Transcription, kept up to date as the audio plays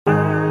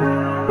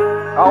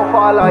How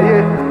far are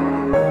you?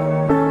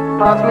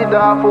 Pass me the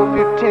iPhone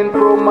 15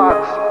 Pro Max.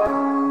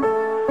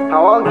 I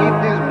want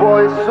give this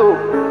boy so.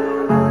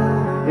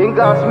 He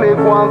got make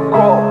one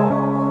call.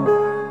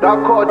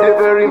 That call is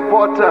very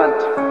important.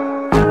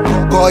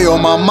 Call your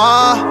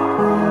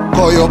mama,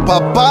 call your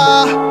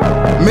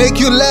papa. Make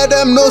you let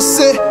them know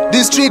say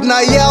this street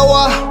na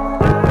yawa.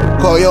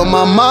 Call your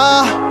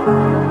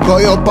mama, call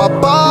your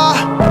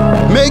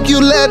papa. Make you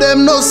let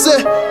them know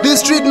say this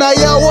street na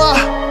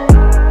yawa.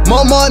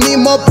 More money,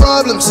 more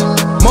problems.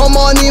 More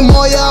money,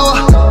 more yawa.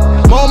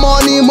 More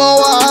money, more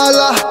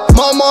wahala.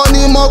 More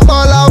money, more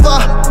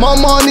palava. More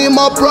money,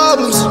 more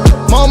problems.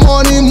 More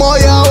money, more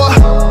yawa.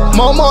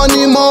 More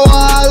money, more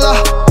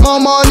wahala.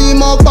 More money,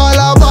 more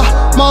palava.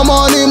 More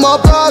money,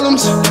 more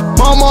problems.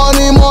 More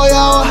money, more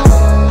yawa.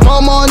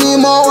 More money,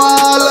 more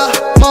wahala.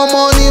 More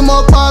money,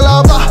 more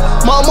palava.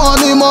 More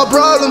money, more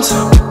problems.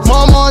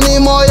 More money,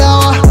 more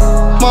yawa.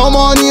 More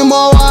money,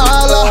 more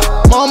wahala.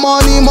 More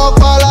money, more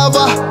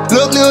palava.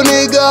 Look, little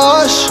nigga,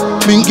 hush.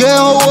 Been getting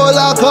old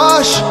like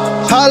hush.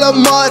 Hella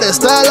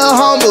modest, hella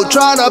humble,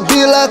 tryna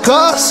be like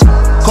us.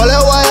 Call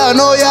it why I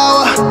know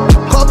yawa.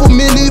 Couple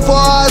milli for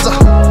us.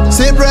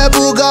 Sip Red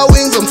Bull got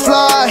wings and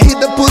fly. Hit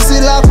the pussy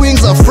like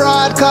wings are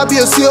fried. Copy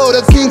a CO,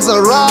 the kings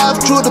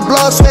arrive. Through the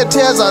blood, sweat,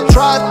 tears, I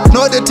tried.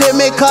 Know they take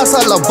me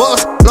casa la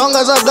boss. Long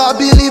as I got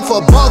belief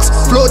for bucks.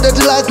 Flow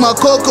dirty like my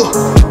cocoa.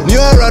 New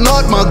era,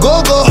 not my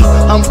go-go.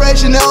 I'm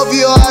fresh in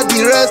LVO,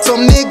 the rest.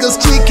 Some niggas,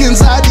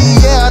 chickens,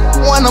 yeah.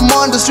 When I'm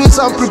on the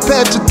streets, I'm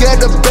prepared to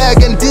get a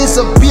bag and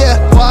disappear.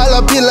 While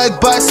I be like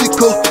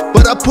bicycle.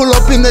 But I pull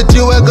up in the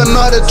G-Wagon,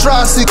 not a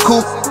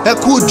tricycle. A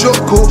cool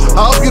joko.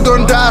 I hope you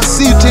don't die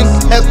sitting.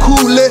 A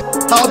cool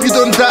I hope you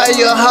don't die in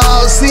your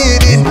house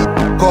sitting.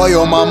 Call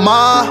your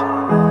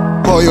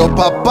mama, call your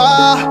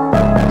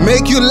papa.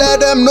 Make you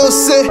let them know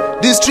say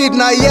this street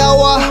na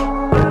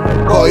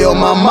yawa. Call your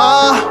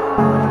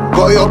mama,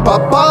 call your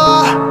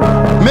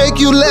papa. Make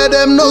you let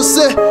them know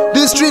say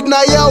this street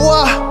na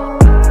yawa.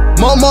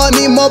 More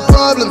money, more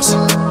problems.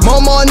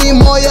 More money,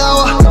 more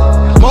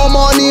yawa. More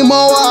money,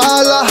 more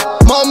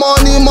wahala. More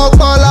money, more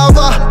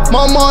palava.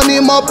 More money,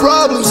 more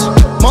problems.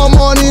 More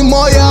money,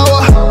 more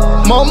yawa.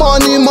 More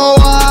money, more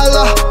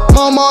wahala.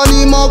 More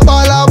money, more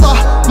palava.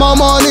 More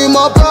money,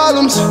 more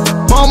problems.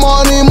 More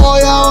money,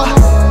 more yawa.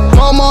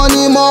 More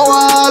money, more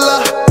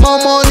wahala. More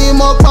money,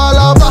 more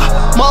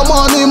palava. More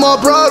money, more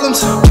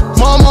problems.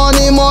 More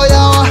money, more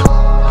yawa.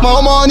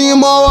 More money,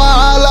 more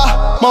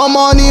wahala. More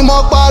money,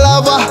 more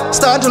palava.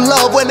 Start to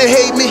love when they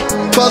hate me,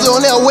 cause it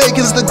only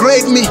awakens the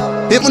great me.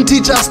 Even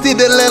teachers still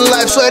they learn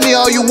life, so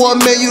anyhow you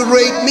want me, you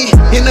rate me.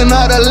 In and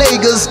out of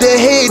Lagos, they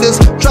haters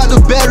try to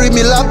bury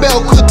me like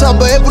Belkuta,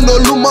 but even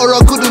though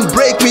Lumara couldn't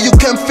break me, you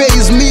can't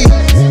phase me.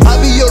 I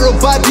be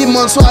Yoruba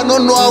demon, so I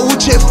don't know how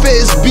which a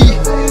phase be.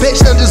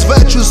 Patient is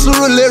virtue,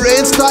 Surulere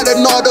ain't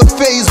started, not a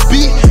phase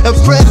B. A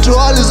friend to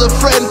all is a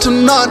friend to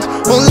none.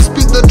 Only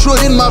speak the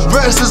truth in my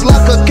verses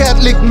like a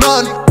Catholic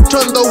nun.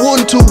 Turn the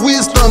wound to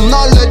wisdom,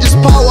 knowledge is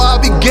power, I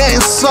be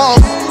getting some.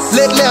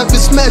 Lately I've been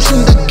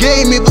smashing the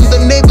game, even the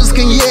neighbors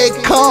can hear it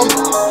come.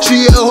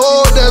 She a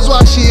hoe, that's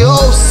why she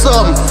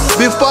wholesome.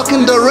 Been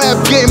fucking the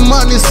rap game,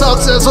 money,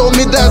 success,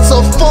 homie, that's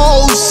a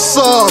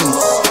foursome.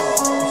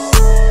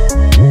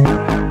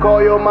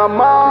 Call your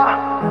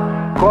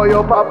mama, call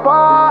your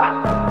papa.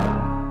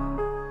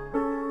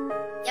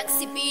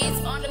 Yaxi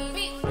beats on the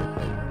beat.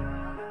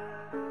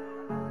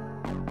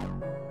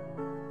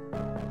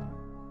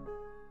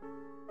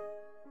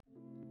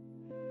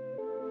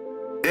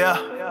 Yeah,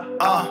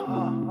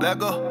 let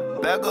go,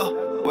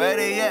 where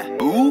they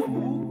at? Ooh,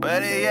 where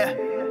they at?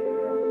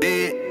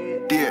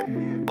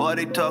 Dead, what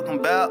they talking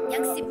about?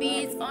 Yaxi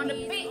beats on the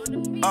beat.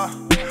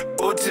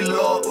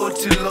 Otilo,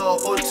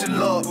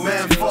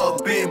 man,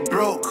 fuck being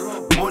broke.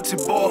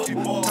 Motibo,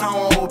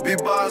 town will be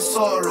by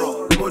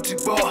sorrow.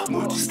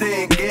 Motibo,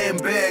 stay getting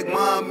bag,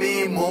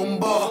 mommy,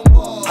 mumbo.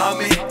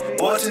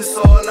 Hami, watching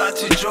soul at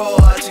your jaw,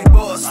 at your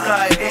boss.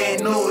 Sky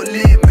ain't no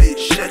limit,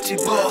 shut your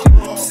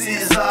boy.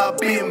 Since I've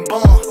been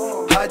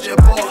born, had your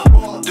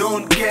boy.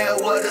 Don't care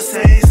what they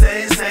say.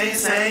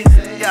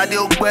 Yeah, they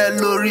wear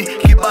lorry,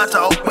 keep out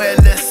of where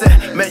let's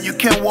say. Man, you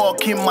can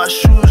walk in my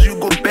shoes, you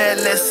go bare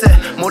let's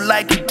say. More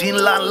like it, din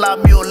la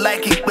me, or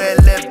like it,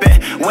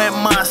 when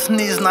man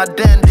sneeze, na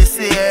then they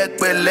say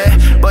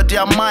ekbele. But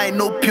their mind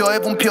no pure,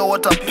 even pure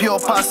water, pure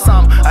pass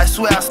some. I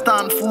swear I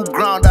stand full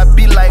ground, I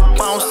be like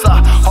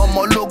bouncer.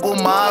 Homo logo,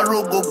 my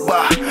rogo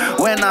ba.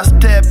 When I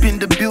step in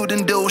the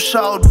building, they will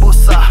shout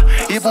bossa.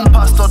 Even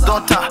pastor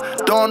daughter,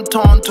 don't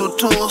turn to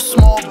two.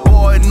 Small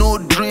boy, no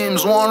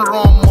dreams, one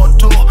wrong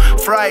motto.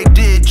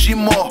 Friday,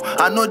 Jimo,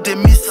 I know they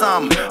miss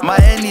some. My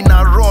any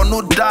na raw,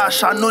 no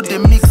dash, I know they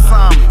mix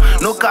some.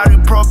 No carry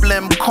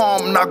problem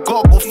come, na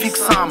God go fix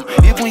some.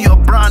 Even your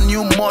brand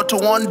new motto,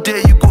 one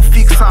day you go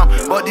fix some.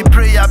 But the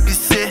prayer be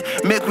say,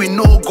 make we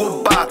no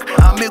go back.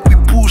 And make we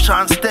push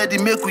and steady,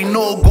 make we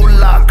no go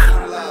lack.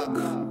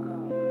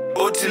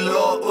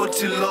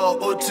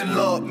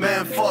 Otilo,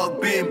 man,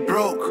 fuck being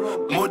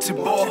broke.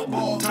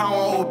 Motibo,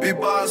 town will be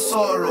by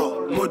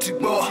sorrow.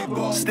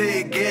 Motibo,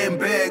 stay getting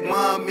bag,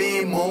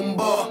 mommy,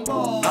 mumbo.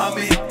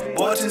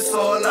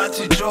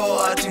 Àtijọ́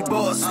àti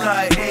gbọ́,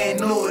 sky ain't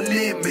no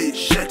limit.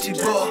 Ṣẹ́tí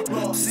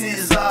gbọ́,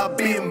 since I've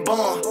been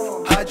born,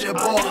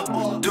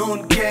 àjẹbọ́,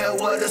 don't care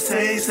what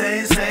they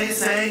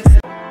say.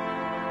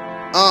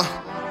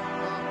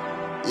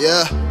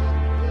 Yeah.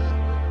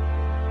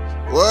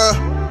 Word.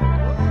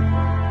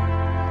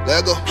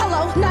 Let go.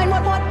 Hello,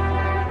 911.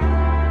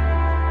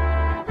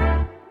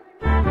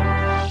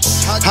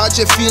 How'd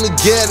you feel to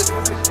get it?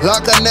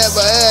 Like I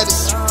never had it.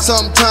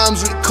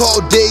 Sometimes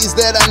recall days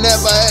that I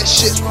never had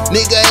shit.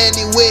 Nigga,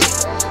 anyway,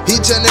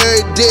 each and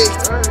every day.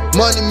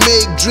 Money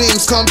make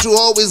dreams come true,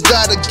 always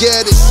gotta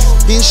get it.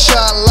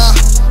 Inshallah,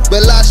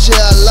 Bella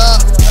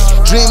Allah.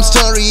 Dreams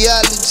turn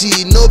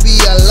reality, no be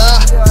Allah.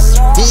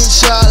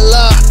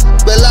 Inshallah,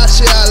 Bella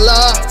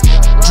Allah.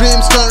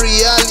 Dreams turn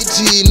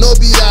reality, no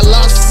be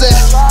Allah. Say,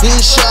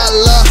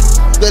 Inshallah,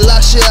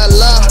 Bella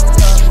Allah.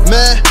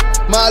 Man,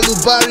 Malu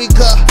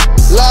Barika,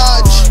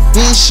 large.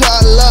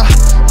 Inshallah,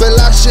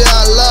 Bella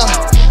Allah.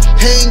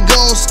 Ain't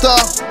gon'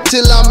 stop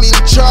till I'm in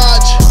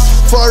charge.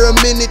 For a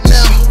minute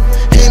now,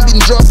 ain't been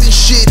dropping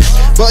shit,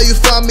 but you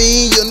find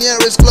me in your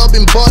nearest club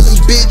in ballin',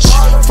 bitch.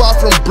 Far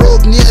from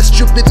broke, near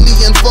stupidly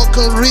and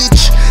fucking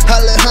rich.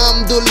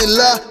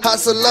 Alhamdulillah,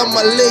 assalamu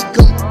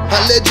alaikum.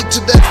 Allergic to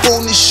that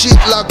phony shit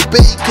like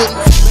bacon.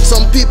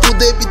 Some people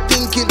they be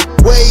thinking,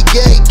 where you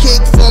get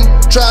cake from?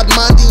 Tried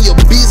minding your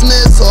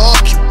business or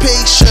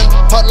occupation.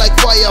 Hot like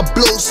fire,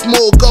 blow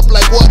smoke up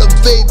like water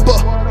vapor.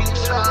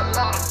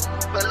 Inshallah,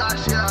 Bella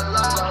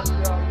Allah.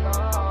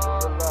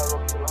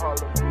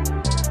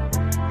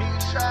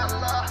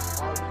 Inshallah,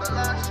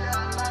 Bella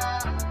Allah.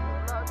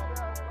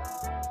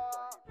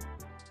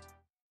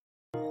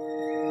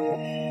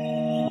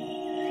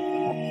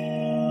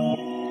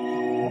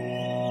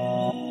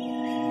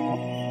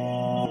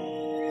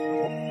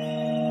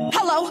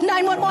 Hello,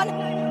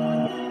 911.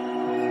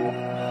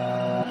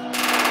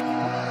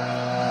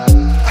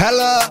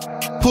 Hella,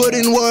 put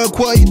in work,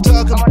 what you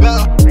talking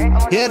about?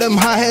 Yeah, them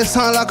hi-hats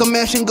sound like a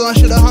machine gun,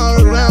 shoot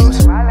 100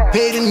 rounds.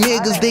 Hating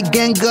niggas, they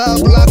gang up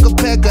like a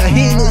pack of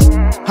hyenas.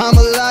 I'm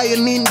a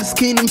lion in this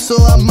kingdom, so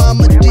I'm on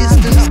my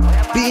distance.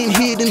 Being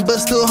hidden, but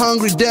still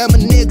hungry, damn a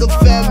nigga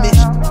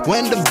famished.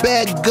 When the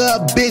bag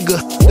got bigger,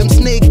 them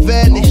snake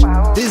vanished.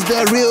 This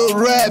that real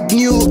rap,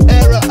 new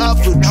era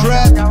Afro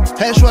trap.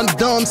 #1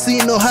 Don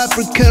Syno,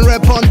 African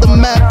rap on the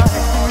map.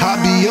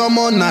 Habi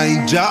Omo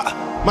Naija.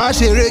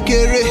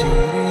 Masherekere,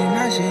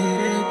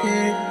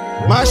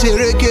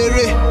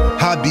 Masherekere,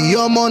 Habi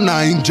Omo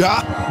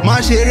Naija.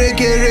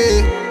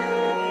 Masherekere,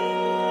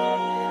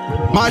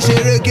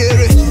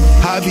 Masherekere,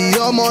 Habi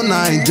Omo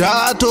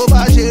Naija.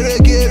 Toba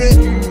sherekere,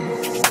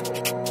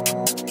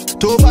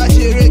 Toba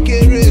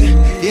sherekere.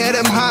 Yeah,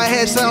 them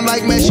hi-hats sound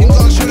like machine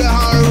guns, shoot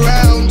 100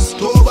 rounds.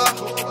 Toba,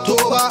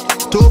 Toba,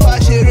 Toba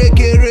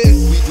sherekere.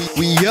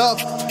 We up,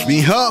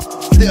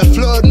 their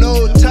flood,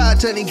 no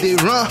Titanic, they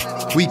run.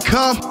 We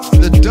come,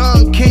 the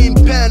dawn came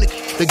panic.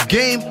 The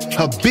game,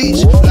 a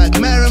beach, like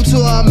Mariam,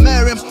 so I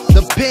marry him.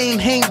 The pain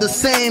ain't the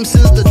same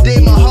since the day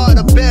my heart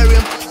I bury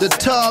him. The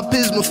top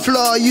is my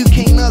floor, you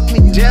can't knock me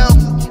down.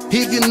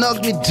 If you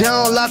knock me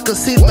down, like a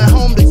seed, my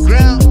home the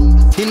ground.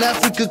 In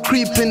Africa,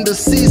 creeping the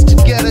seas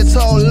together, it's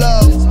all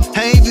love.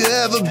 Ain't you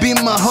ever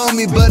been my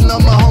homie, but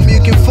not my homie,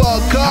 you can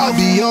fuck off.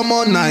 Habi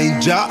Omo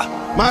Naija,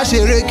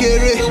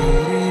 Masherekere,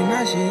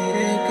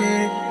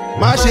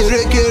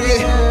 Masherekere,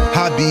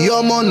 Habi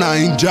Omo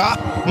Naija,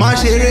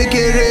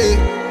 Masherekere,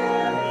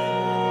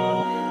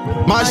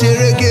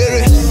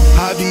 Masherekere,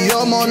 Habi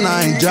Omo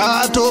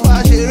Naija.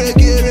 Toba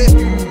sherekere,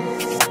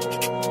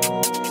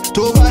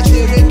 Toba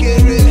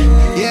sherekere.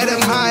 Yeah,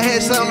 them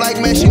hi-hats sound like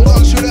machine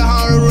guns, shoot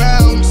 100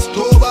 rounds.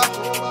 Toba,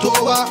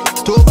 Toba,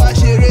 Toba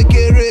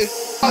sherekere.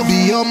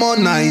 Habi Omo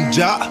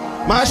Naija,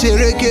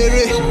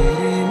 Masherekere,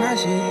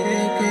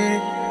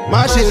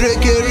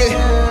 Masherekere,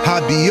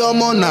 Habi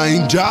Omo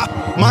Naija.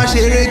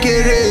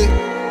 Masherekere,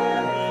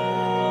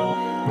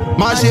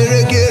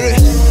 Masherekere,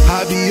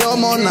 Habi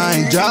Omo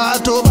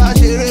Naija. Toba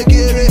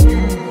sherekere,